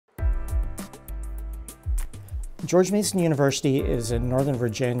George Mason University is in Northern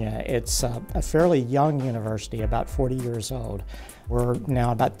Virginia. It's a fairly young university, about 40 years old. We're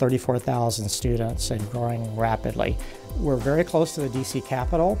now about 34,000 students and growing rapidly. We're very close to the DC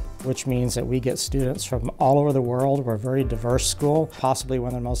Capitol, which means that we get students from all over the world. We're a very diverse school, possibly one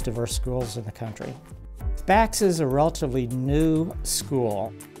of the most diverse schools in the country. SPACS is a relatively new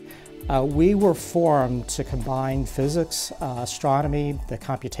school. We were formed to combine physics, astronomy, the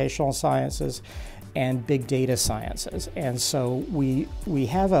computational sciences, and big data sciences. And so we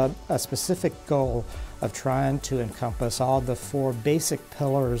have a specific goal of trying to encompass all the four basic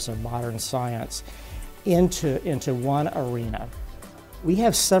pillars of modern science into one arena. We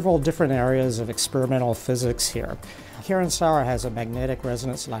have several different areas of experimental physics here. Karen Sauer has a magnetic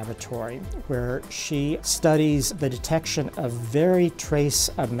resonance laboratory where she studies the detection of very trace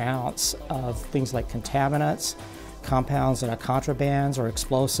amounts of things like contaminants, compounds that are contrabands or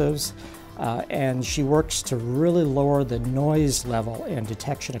explosives, and she works to really lower the noise level in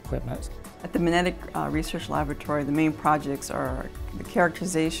detection equipment. At the Magnetic Research Laboratory, the main projects are the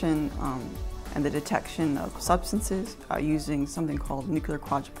characterization and the detection of substances using something called nuclear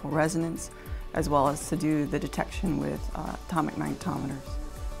quadrupole resonance, as well as to do the detection with atomic magnetometers.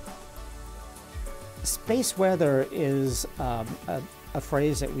 Space weather is a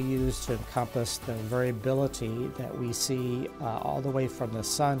phrase that we use to encompass the variability that we see all the way from the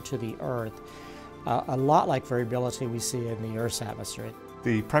sun to the Earth, a lot like variability we see in the Earth's atmosphere.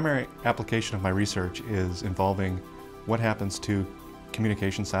 The primary application of my research is involving what happens to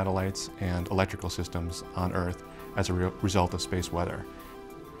communication satellites and electrical systems on Earth as a result of space weather.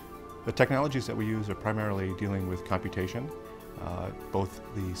 The technologies that we use are primarily dealing with computation, both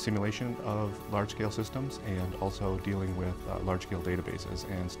the simulation of large-scale systems and also dealing with large-scale databases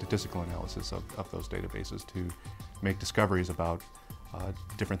and statistical analysis of those databases to make discoveries about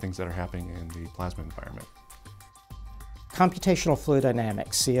different things that are happening in the plasma environment. Computational fluid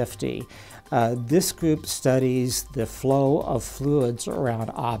dynamics, CFD. This group studies the flow of fluids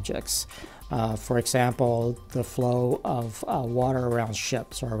around objects. For example, the flow of water around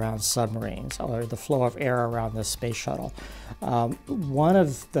ships or around submarines, or the flow of air around the space shuttle. One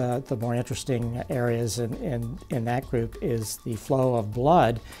of the more interesting areas in that group is the flow of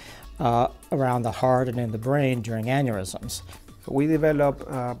blood around the heart and in the brain during aneurysms. We develop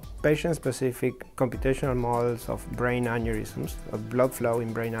patient-specific computational models of brain aneurysms, of blood flow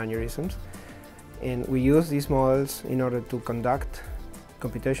in brain aneurysms. And we use these models in order to conduct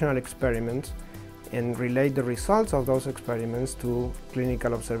computational experiments and relate the results of those experiments to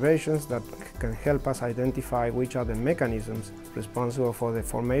clinical observations that can help us identify which are the mechanisms responsible for the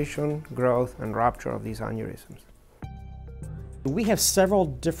formation, growth, and rupture of these aneurysms. We have several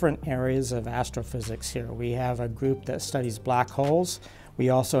different areas of astrophysics here. We have a group that studies black holes. We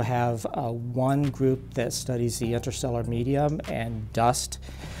also have one group that studies the interstellar medium and dust.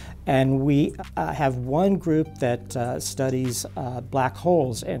 And we have one group that studies black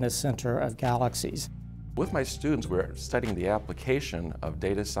holes in the center of galaxies. With my students, we're studying the application of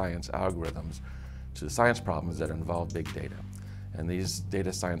data science algorithms to science problems that involve big data. And these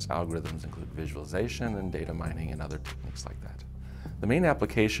data science algorithms include visualization and data mining and other techniques like that. The main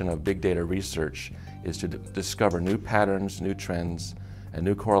application of big data research is to discover new patterns, new trends, and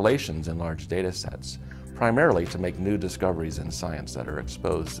new correlations in large data sets, primarily to make new discoveries in science that are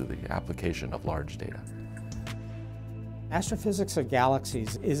exposed to the application of large data. Astrophysics of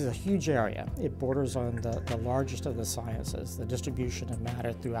galaxies is a huge area. It borders on the largest of the sciences, the distribution of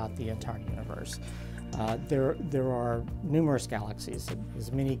matter throughout the entire universe. There are numerous galaxies,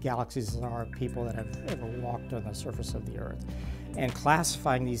 as many galaxies as there are people that have ever walked on the surface of the Earth. And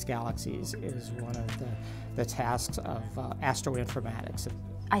classifying these galaxies is one of the tasks of Astroinformatics.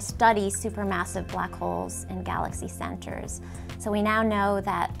 I study supermassive black holes in galaxy centers. So we now know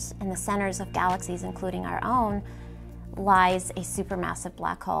that in the centers of galaxies, including our own, lies a supermassive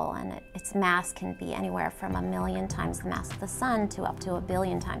black hole, and its mass can be anywhere from 1 million times the mass of the Sun to up to 1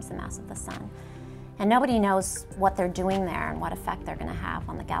 billion times the mass of the Sun. And nobody knows what they're doing there and what effect they're going to have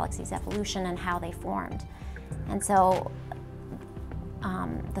on the galaxy's evolution and how they formed. And so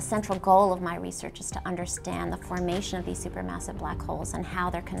the central goal of my research is to understand the formation of these supermassive black holes and how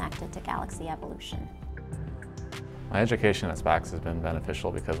they're connected to galaxy evolution. My education at SPACS has been beneficial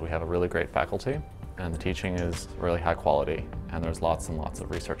because we have a really great faculty and the teaching is really high quality and there's lots and lots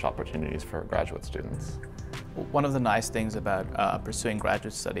of research opportunities for graduate students. One of the nice things about pursuing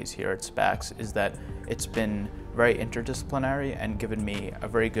graduate studies here at SPACS is that it's been very interdisciplinary and given me a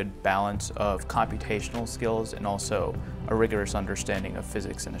very good balance of computational skills and also a rigorous understanding of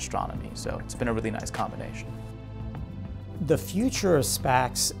physics and astronomy. So it's been a really nice combination. The future of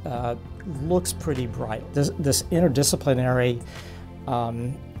SPACS looks pretty bright. This interdisciplinary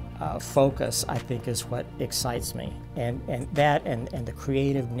focus, I think, is what excites me, and the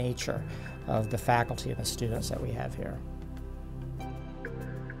creative nature of the faculty and the students that we have here.